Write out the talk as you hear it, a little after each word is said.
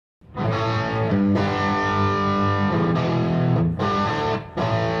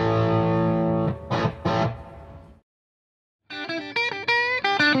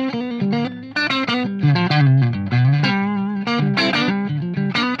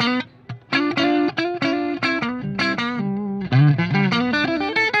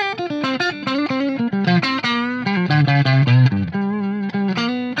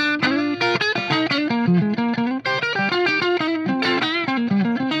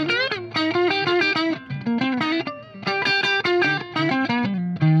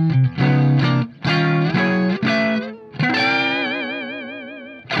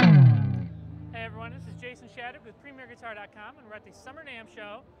the Summer NAMM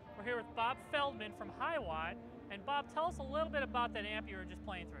show. We're here with Bob Feldman from Hiwatt. And Bob, tell us a little bit about that amp you were just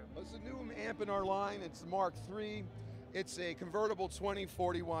playing through. It's a new amp in our line. It's the Mark III. It's a convertible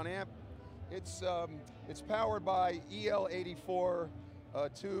 2041 amp. It's powered by EL84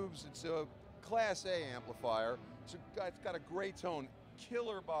 tubes. It's a Class A amplifier. It's got a great tone,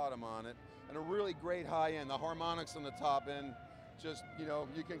 killer bottom on it, and a really great high end. The harmonics on the top end, just, you know,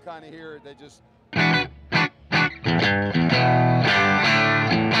 you can kind of hear it. They just...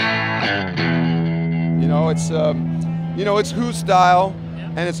 it's Who style,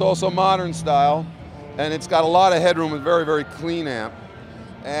 and it's also modern style, and it's got a lot of headroom, a very, very clean amp,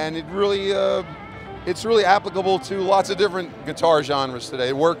 and it's really applicable to lots of different guitar genres today.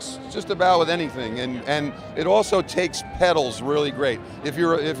 It works just about with anything, and it also takes pedals really great. If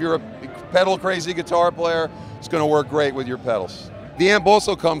you're a pedal crazy guitar player, it's going to work great with your pedals. The amp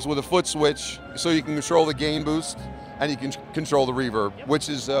also comes with a foot switch, so you can control the gain boost, and you can control the reverb, which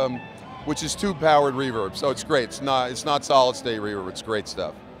is tube-powered reverb. So it's great. It's not solid-state reverb. It's great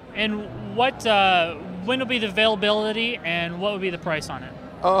stuff. And when will be the availability, and what would be the price on it?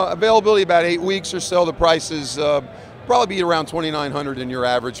 Availability about 8 weeks or so. The price is probably be around $2,900 in your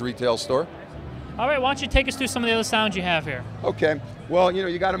average retail store. All right, why don't you take us through some of the other sounds you have here? Okay. Well,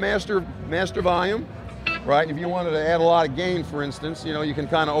 you got a master volume, right? If you wanted to add a lot of gain, for instance, you can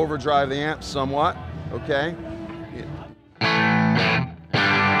kind of overdrive the amp somewhat. Okay.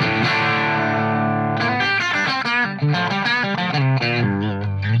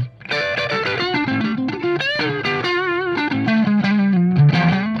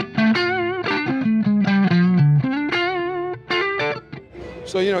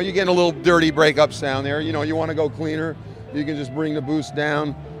 So, you're getting a little dirty breakup sound there. You want to go cleaner, you can just bring the boost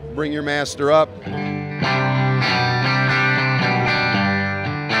down, bring your master up.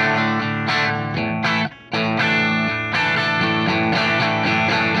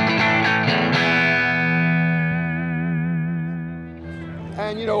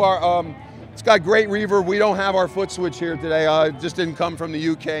 And it's got great reverb. We don't have our foot switch here today. It just didn't come from the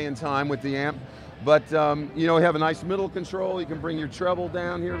UK in time with the amp. But, we have a nice middle control. You can bring your treble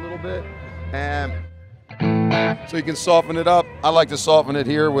down here a little bit. And so you can soften it up. I like to soften it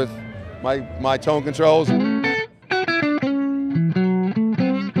here with my tone controls.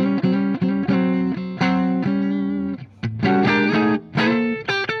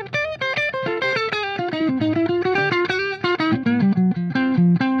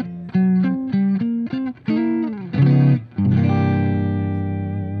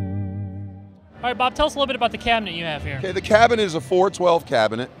 All right, Bob, tell us a little bit about the cabinet you have here. Okay, the cabinet is a 412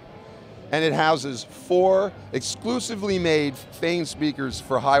 cabinet, and it houses 4 exclusively made Fane speakers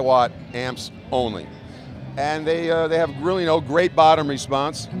for Hiwatt amps only. And they have really great bottom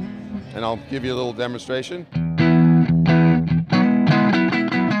response, and I'll give you a little demonstration.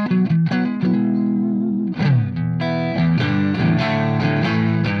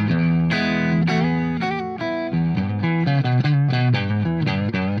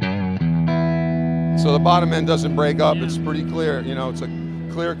 So the bottom end doesn't break up. It's pretty clear. It's a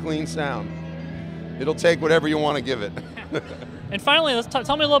clear, clean sound. It'll take whatever you want to give it. And finally,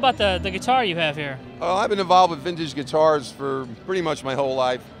 tell me a little about the guitar you have here. I've been involved with vintage guitars for pretty much my whole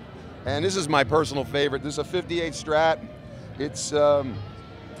life, and this is my personal favorite. This is a 58 Strat.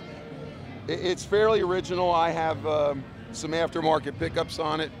 It's fairly original. I have some aftermarket pickups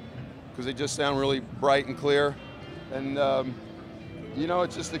on it because they just sound really bright and clear, and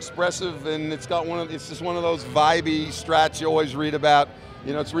it's just expressive, and it's just one of those vibey Strats you always read about.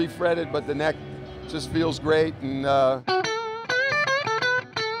 It's refretted, but the neck just feels great, and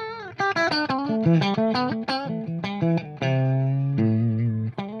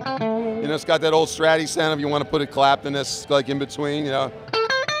it's got that old Stratty sound if you want to put a Clapton-esque like in between,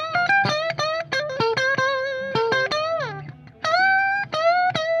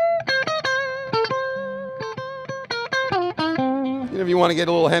 If you want to get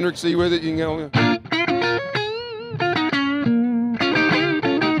a little Hendrixy with it, you can go.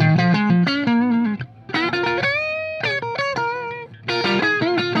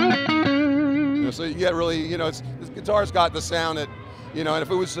 So you get really, this guitar's got the sound that, and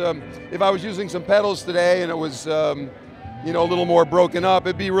if I was using some pedals today and it was, a little more broken up,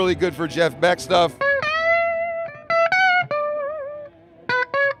 it'd be really good for Jeff Beck stuff.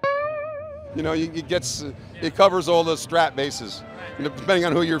 It covers all the Strat bases, depending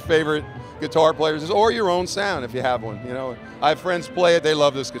on who your favorite guitar player is, or your own sound if you have one. I have friends play it; they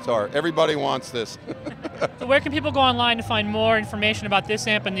love this guitar. Everybody wants this. So where can people go online to find more information about this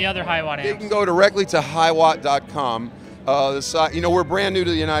amp and the other Hiwatt amps? They can go directly to hiwatt.com. We're brand new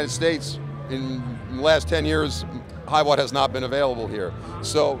to the United States. In the last 10 years, Hiwatt has not been available here.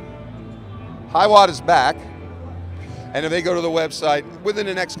 So Hiwatt is back, and if they go to the website, within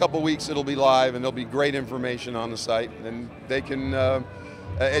the next couple weeks it'll be live, and there'll be great information on the site, and they can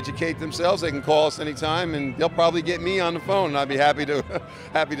educate themselves. They can call us anytime, and they'll probably get me on the phone, and I'd be happy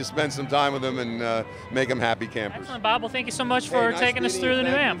to spend some time with them and make them happy campers. Excellent, Bob. Well, thank you so much for taking us through the new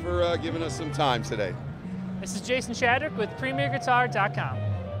amp. Thank you for giving us some time today. This is Jason Shadrick with PremierGuitar.com.